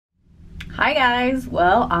Hi guys,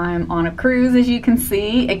 well I'm on a cruise as you can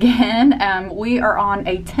see again. We are on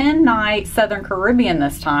a 10-night Southern Caribbean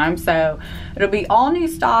this time, so it'll be all new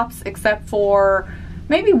stops except for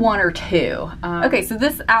maybe one or two. Okay, so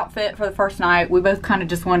this outfit for the first night, we both kind of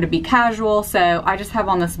just wanted to be casual, so I just have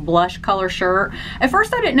on this blush color shirt. At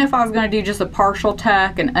first I didn't know if I was going to do just a partial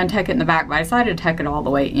tuck and untuck it in the back, but I decided to tuck it all the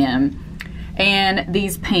way in. And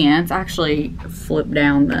these pants, I actually flip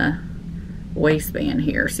down the waistband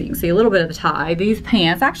here so you can see a little bit of the tie. These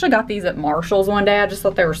pants, I actually got these at Marshall's one day. I just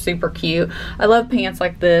thought they were super cute. I love pants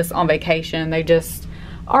like this on vacation. They just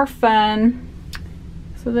are fun.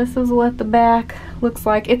 So this is what the back looks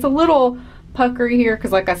like. It's a little puckery here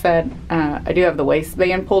because like I said, I do have the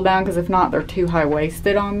waistband pulled down because if not they're too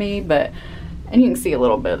high-waisted on me, and you can see a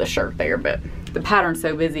little bit of the shirt there, but the pattern's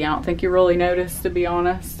so busy I don't think you really notice, to be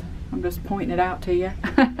honest. I'm just pointing it out to you.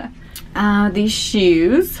 These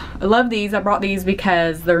shoes, I love these. I brought these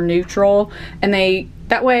because they're neutral and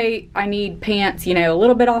that way I need pants, you know, a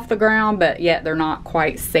little bit off the ground, but yet they're not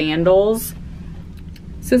quite sandals.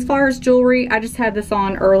 So as far as jewelry, I just had this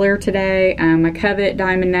on earlier today. My Covet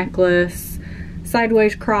diamond necklace,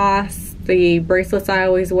 sideways cross, the bracelets I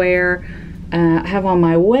always wear. I have on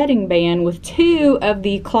my wedding band with two of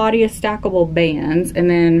the Claudia stackable bands, and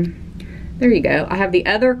then there you go. I have the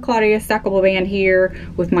other Claudia stackable band here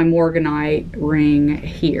with my Morganite ring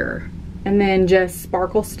here. And then just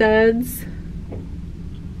sparkle studs.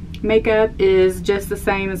 Makeup is just the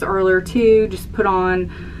same as earlier too. Just put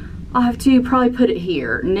on, I'll have to probably put it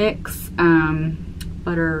here, NYX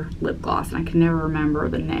Butter Lip Gloss. And I can never remember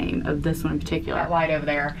the name of this one in particular. That light over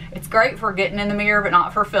there. It's great for getting in the mirror, but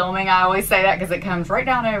not for filming. I always say that because it comes right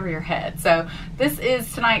down over your head. So this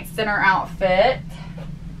is tonight's dinner outfit.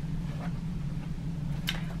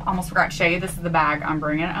 Almost forgot to show you, this is the bag I'm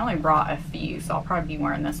bringing. I only brought a few, so I'll probably be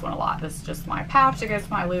wearing this one a lot. This is just my pouch that goes to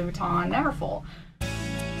my Louis Vuitton, never full.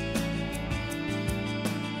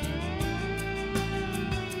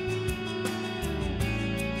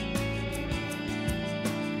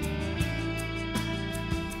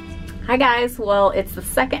 Hi guys, well it's the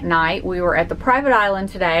second night. We were at the private island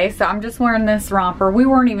today, so I'm just wearing this romper. We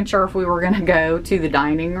weren't even sure if we were gonna go to the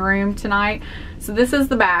dining room tonight. So this is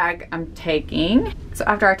the bag I'm taking. So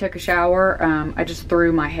after I took a shower, I just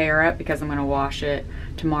threw my hair up because I'm gonna wash it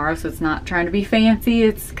tomorrow. So it's not trying to be fancy,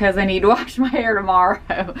 it's because I need to wash my hair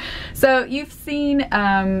tomorrow. So you've seen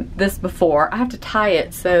this before. I have to tie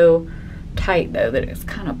it so tight though that it's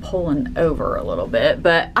kind of pulling over a little bit,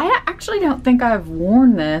 but I actually don't think I've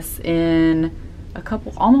worn this in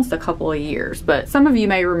almost a couple of years, but some of you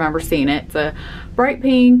may remember seeing it. It's a bright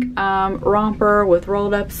pink romper with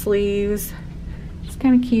rolled up sleeves. It's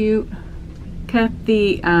kind of cute. Kept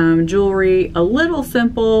the jewelry a little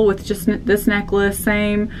simple with just this necklace,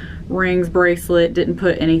 same rings, bracelet, didn't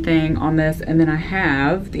put anything on this, and then I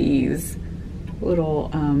have these little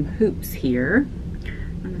hoops here.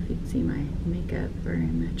 I don't know if you can see my makeup very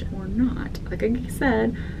much or not. Like I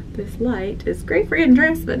said, this light is great for getting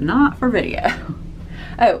dressed, but not for video.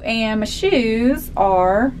 Oh, and my shoes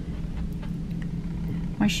are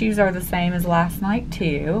the same as last night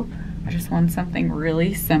too. I just wanted something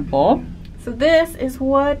really simple. So this is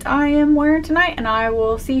what I am wearing tonight, and I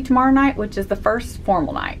will see you tomorrow night, which is the first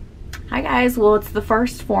formal night. Hi guys, well it's the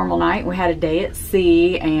first formal night. We had a day at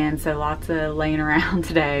sea, and so lots of laying around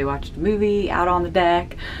today. Watched a movie out on the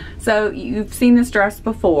deck. So you've seen this dress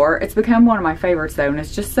before. It's become one of my favorites though, and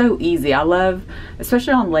it's just so easy. I love,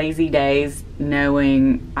 especially on lazy days,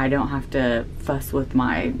 knowing I don't have to fuss with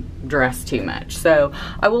my dress too much. So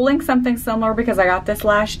I will link something similar because I got this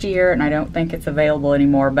last year and I don't think it's available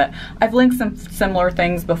anymore, but I've linked some similar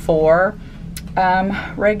things before.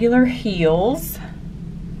 Regular heels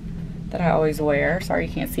that I always wear. Sorry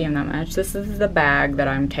you can't see them that much. This is the bag that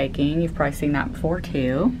I'm taking. You've probably seen that before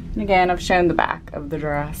too. And again, I've shown the back of the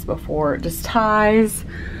dress before. It just ties.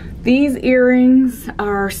 These earrings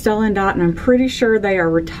are Stella & Dot, and I'm pretty sure they are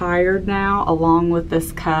retired now, along with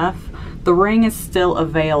this cuff. The ring is still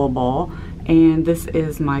available, and this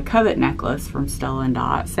is my Covet necklace from Stella &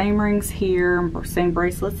 Dot. Same rings here, same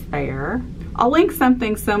bracelets there. I'll link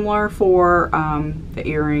something similar for the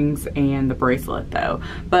earrings and the bracelet though.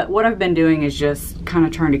 But what I've been doing is just kind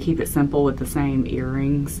of trying to keep it simple with the same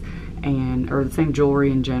earrings or the same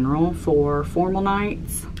jewelry in general for formal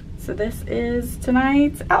nights. So this is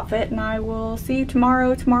tonight's outfit, and I will see you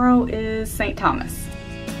tomorrow. Tomorrow is St. Thomas.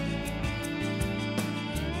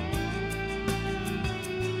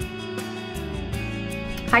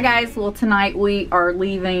 Hi guys, well tonight we are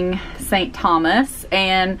leaving St. Thomas,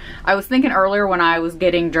 and I was thinking earlier when I was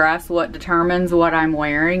getting dressed, what determines what I'm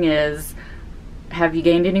wearing is have you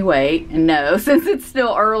gained any weight? And no, since it's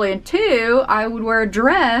still early. And two, I would wear a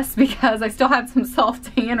dress because I still have some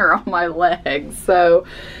soft tanner on my legs. So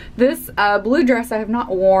this blue dress I have not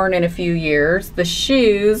worn in a few years. The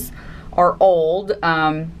shoes are old,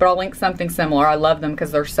 but I'll link something similar. I love them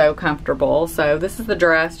because they're so comfortable. So this is the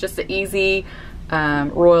dress, just an easy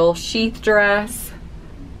royal sheath dress.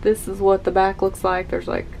 This is what the back looks like. There's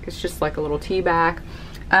like, it's just like a little tee back.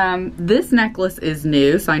 This necklace is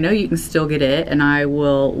new, so I know you can still get it, and I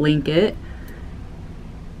will link it.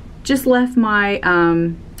 Just left my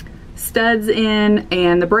studs in,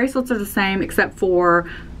 and the bracelets are the same except for,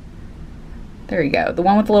 there you go, the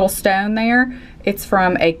one with the little stone there. It's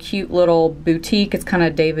from a cute little boutique. It's kind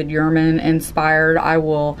of David Yurman inspired. I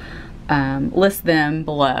will list them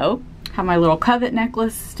below. Have my little covet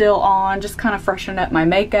necklace still on, just kind of freshen up my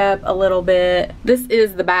makeup a little bit. This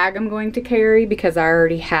is the bag I'm going to carry because I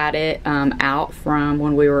already had it out from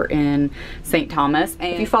when we were in St. Thomas.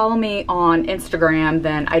 And if you follow me on Instagram,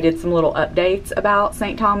 then I did some little updates about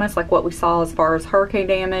St. Thomas, like what we saw as far as hurricane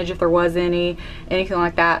damage, if there was anything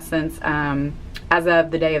like that, since as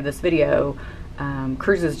of the day of this video,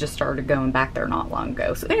 cruises just started going back there not long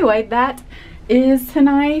ago. So anyway, that is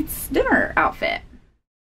tonight's dinner outfit.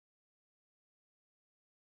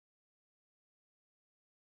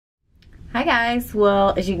 Hi guys,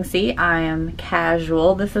 well, as you can see, I am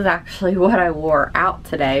casual. This is actually what I wore out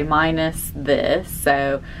today, minus this.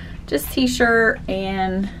 So just t-shirt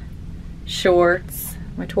and shorts,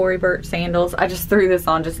 my Tory Burch sandals. I just threw this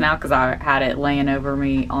on just now because I had it laying over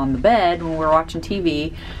me on the bed when we were watching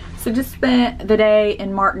TV. So just spent the day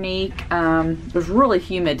in Martinique. It was really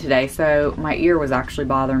humid today, so my ear was actually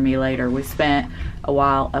bothering me later. We spent a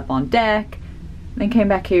while up on deck, then came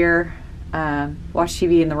back here, watch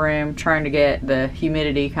TV in the room, trying to get the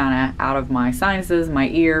humidity kind of out of my sinuses, my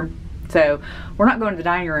ear. So we're not going to the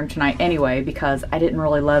dining room tonight anyway because I didn't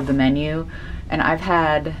really love the menu, and I've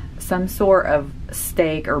had some sort of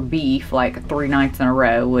steak or beef like 3 nights in a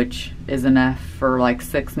row, which is enough for like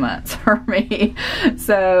 6 months for me.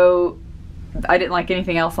 So I didn't like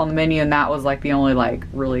anything else on the menu, and that was like the only like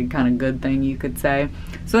really kind of good thing you could say.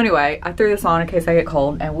 So anyway, I threw this on in case I get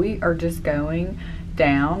cold, and we are just going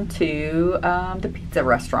down to the pizza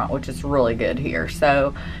restaurant, which is really good here.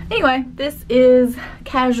 So anyway, this is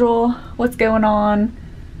casual, what's going on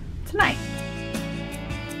tonight.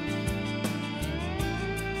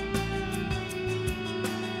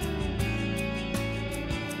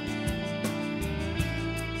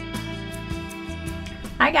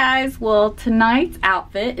 Hi guys, well, tonight's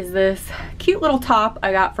outfit is this cute little top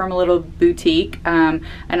I got from a little boutique, and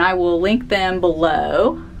I will link them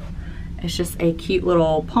below. It's just a cute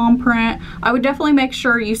little palm print. I would definitely make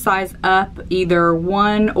sure you size up either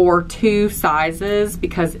 1 or 2 sizes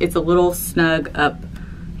because it's a little snug up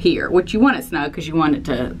here, which you want it snug because you want it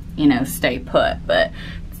to, you know, stay put, but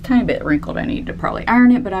it's a tiny bit wrinkled. I need to probably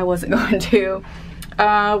iron it, but I wasn't going to.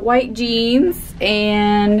 White jeans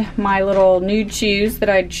and my little nude shoes that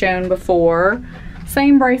I'd shown before.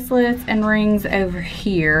 Same bracelets and rings over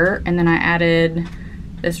here, and then I added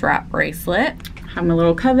this wrap bracelet. Have my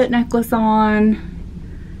little covet necklace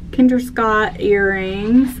on, Kinder Scott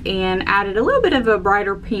earrings, and added a little bit of a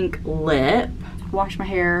brighter pink lip. Washed my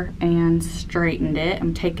hair and straightened it.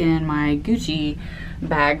 I'm taking my Gucci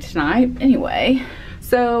bag tonight. Anyway,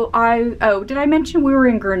 so did I mention we were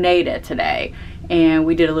in Grenada today? And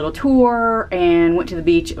we did a little tour and went to the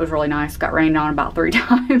beach. It was really nice. Got rained on about 3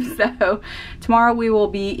 times. So tomorrow we will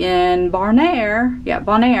be in Bonaire. Yeah,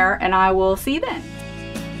 Bonaire, and I will see you then.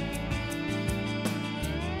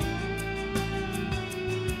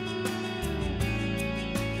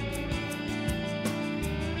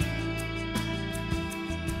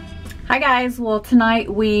 Hi guys, well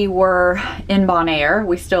tonight we were in Bonaire.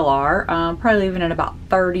 We still are, probably leaving in about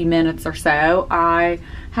 30 minutes or so. I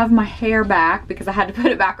have my hair back because I had to put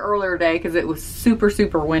it back earlier today because it was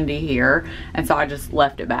super windy here, and so I just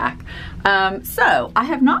left it back. So I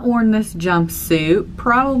have not worn this jumpsuit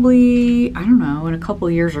probably, I don't know, in a couple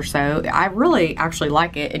of years or so. I really actually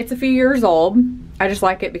like it. It's a few years old. I just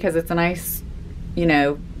like it because it's a nice, you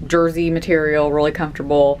know, jersey material, really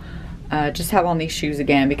comfortable. Just have on these shoes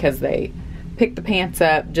again because they pick the pants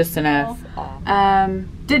up just enough.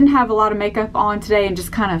 Didn't have a lot of makeup on today and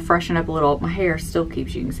just kind of freshen up a little. My hair still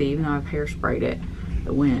keeps, you can see, even though I've hairsprayed it,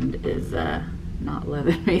 the wind is not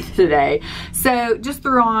loving me today. So just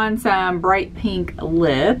threw on some bright pink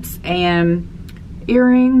lips and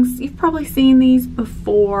earrings. You've probably seen these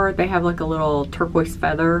before. They have like a little turquoise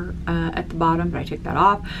feather at the bottom, but I took that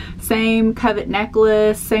off. Same covet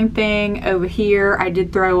necklace, same thing over here. I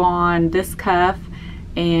did throw on this cuff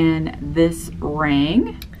and this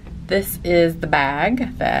ring. this is the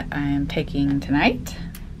bag that I am taking tonight.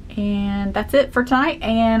 And that's it for tonight,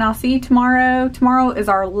 and I'll see you tomorrow. Tomorrow is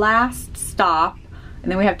our last stop, and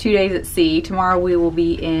then we have 2 days at sea. Tomorrow we will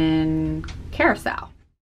be in Curacao.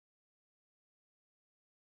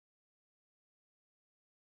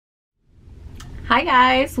 Hi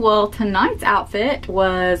guys, well tonight's outfit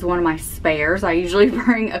was one of my spares. I usually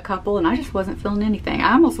bring a couple and I just wasn't feeling anything.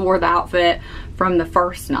 I almost wore the outfit from the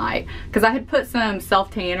first night because I had put some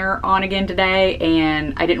self tanner on again today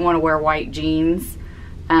and I didn't want to wear white jeans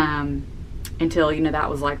until, you know, that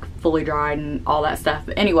was like fully dried and all that stuff.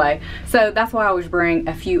 But anyway, so that's why I always bring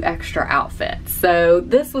a few extra outfits. So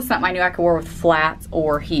this was something I knew I could wear with flats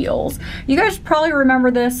or heels. You guys probably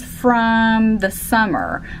remember this from the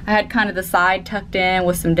summer. I had kind of the side tucked in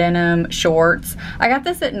with some denim shorts. I got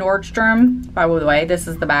this at Nordstrom. By the way, this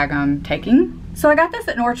is the bag I'm taking. So I got this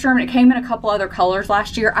at Nordstrom and it came in a couple other colors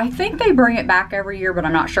last year. I think they bring it back every year, but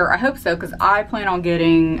I'm not sure. I hope so because I plan on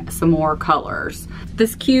getting some more colors.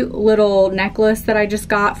 This cute little necklace that I just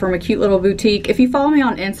got from a cute little boutique. If you follow me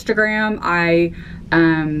on Instagram, I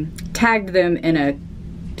tagged them in a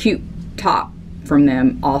cute top from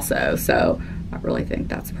them also. So I really think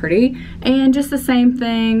that's pretty. And just the same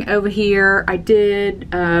thing over here. I did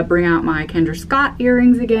bring out my Kendra Scott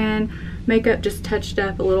earrings again. Makeup just touched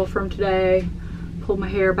up a little from today. Pulled my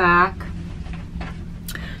hair back.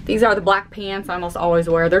 These are the black pants I almost always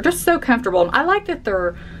wear. They're just so comfortable. And I like that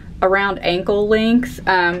they're around ankle length.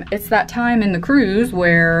 It's that time in the cruise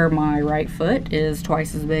where my right foot is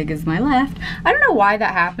twice as big as my left. I don't know why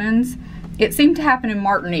that happens. It seemed to happen in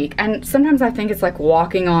Martinique. And sometimes I think it's like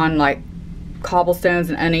walking on like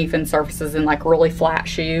cobblestones and uneven surfaces and like really flat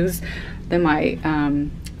shoes. Then my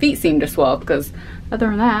feet seem to swell because other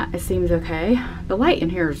than that, it seems okay. The light in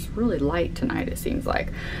here is really light tonight, it seems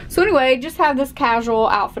like. So anyway, just have this casual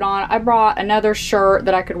outfit on. I brought another shirt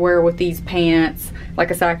that I could wear with these pants. Like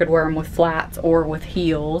I said, I could wear them with flats or with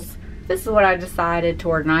heels. This is what I decided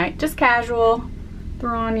toward night. Just casual,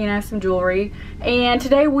 throw on, you know, some jewelry. And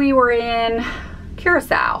today we were in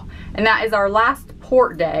Curacao, and that is our last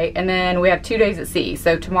port day, and then we have 2 days at sea.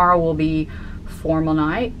 So tomorrow will be formal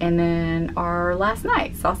night, and then our last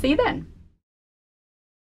night. So I'll see you then.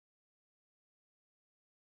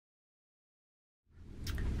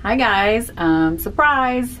 Hi guys,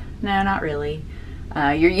 surprise. No, not really.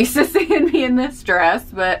 You're used to seeing me in this dress,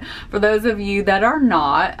 but for those of you that are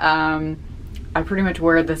not, I pretty much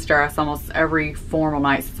wear this dress almost every formal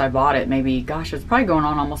night since I bought it. Maybe, gosh, it's probably going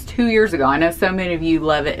on almost 2 years ago. I know so many of you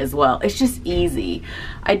love it as well. It's just easy.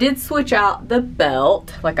 I did switch out the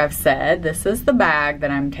belt, like I've said. This is the bag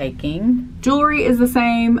that I'm taking. Jewelry is the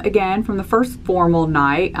same, again, from the first formal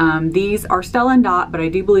night. These are Stella & Dot, but I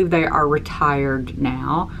do believe they are retired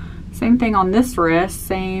now. Same thing on this wrist,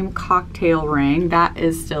 same cocktail ring. That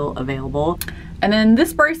is still available. And then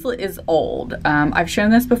this bracelet is old. I've shown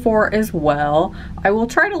this before as well. I will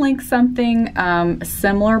try to link something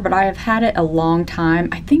similar, but I have had it a long time.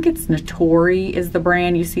 I think it's Notori is the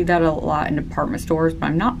brand. You see that a lot in department stores, but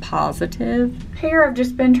I'm not positive. Hair, I've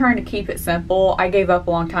just been trying to keep it simple. I gave up a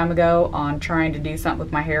long time ago on trying to do something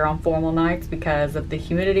with my hair on formal nights because of the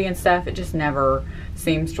humidity and stuff. It just never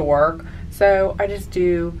seems to work. So I just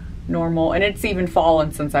do normal, and it's even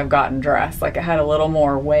fallen since I've gotten dressed. Like, it had a little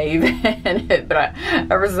more wave in it, but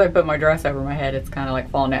ever since I put my dress over my head, it's kind of like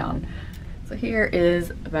fallen down. So here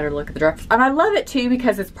is a better look at the dress. And I love it too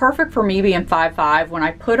because it's perfect for me being 5'5". When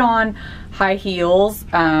I put on high heels,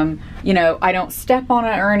 you know, I don't step on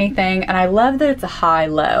it or anything, and I love that it's a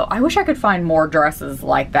high-low. I wish I could find more dresses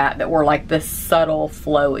like that were like this subtle,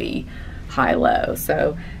 flowy high-low.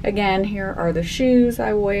 So again, here are the shoes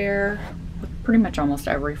I wear with pretty much almost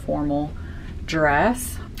every formal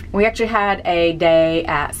dress. We actually had a day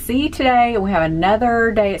at sea today, and we have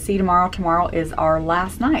another day at sea tomorrow. Tomorrow is our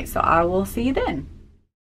last night, so I will see you then.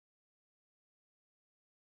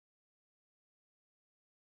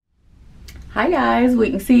 Hi guys,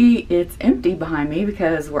 we can see it's empty behind me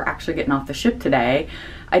because we're actually getting off the ship today.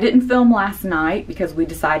 I didn't film last night because we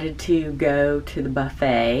decided to go to the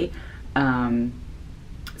buffet.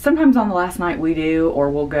 Sometimes on the last night we do, or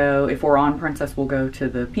we'll go, if we're on Princess, we'll go to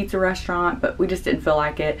the pizza restaurant, but we just didn't feel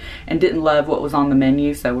like it and didn't love what was on the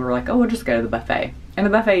menu, so we were like, oh, we'll just go to the buffet. And the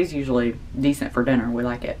buffet is usually decent for dinner. We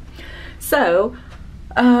like it. So,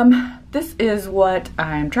 this is what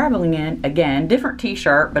I'm traveling in. Again, different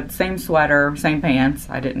t-shirt, but same sweater, same pants.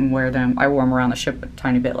 I didn't wear them. I wore them around the ship a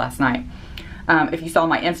tiny bit last night. If you saw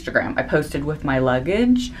my Instagram, I posted with my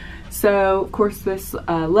luggage. So, of course, this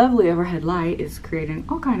lovely overhead light is creating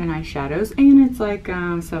all kind of nice shadows, and it's like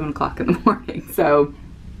 7 o'clock in the morning. So,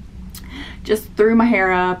 just threw my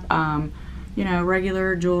hair up, you know,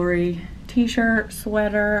 regular jewelry, t-shirt,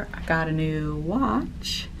 sweater. I got a new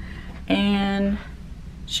watch and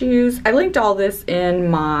shoes. I linked all this in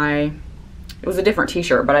my, it was a different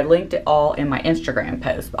t-shirt, but I linked it all in my Instagram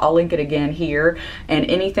post. I'll link it again here, and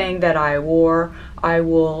anything that I wore, I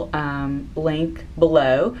will link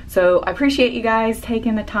below. So I appreciate you guys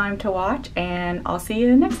taking the time to watch, and I'll see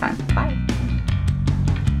you next time. Bye.